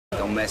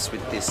don't mess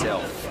with this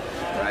elf,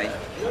 right?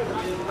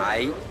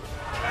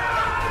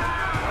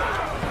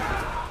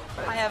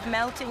 I have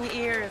melting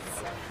ears.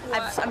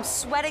 I'm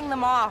sweating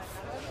them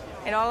off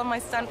in all of my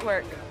stunt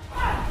work.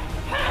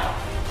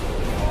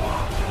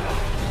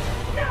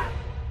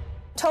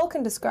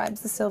 Tolkien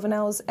describes the Sylvan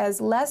Elves as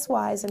less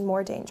wise and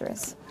more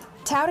dangerous.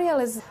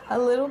 Tauriel is a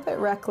little bit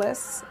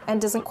reckless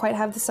and doesn't quite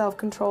have the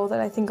self-control that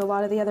I think a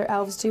lot of the other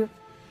elves do.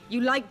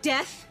 You like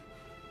death?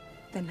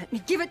 Then let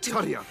me give it to you.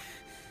 Tauriel,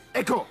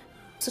 Echo.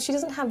 So she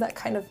doesn't have that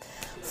kind of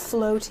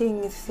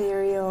floating,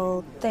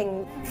 ethereal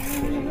thing.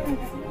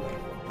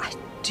 I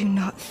do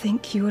not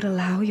think you would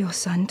allow your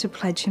son to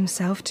pledge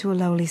himself to a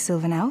lowly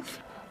Sylvan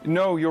Elf.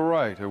 No, you're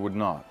right, I would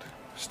not.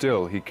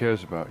 Still, he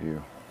cares about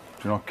you.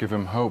 Do not give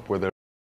him hope where there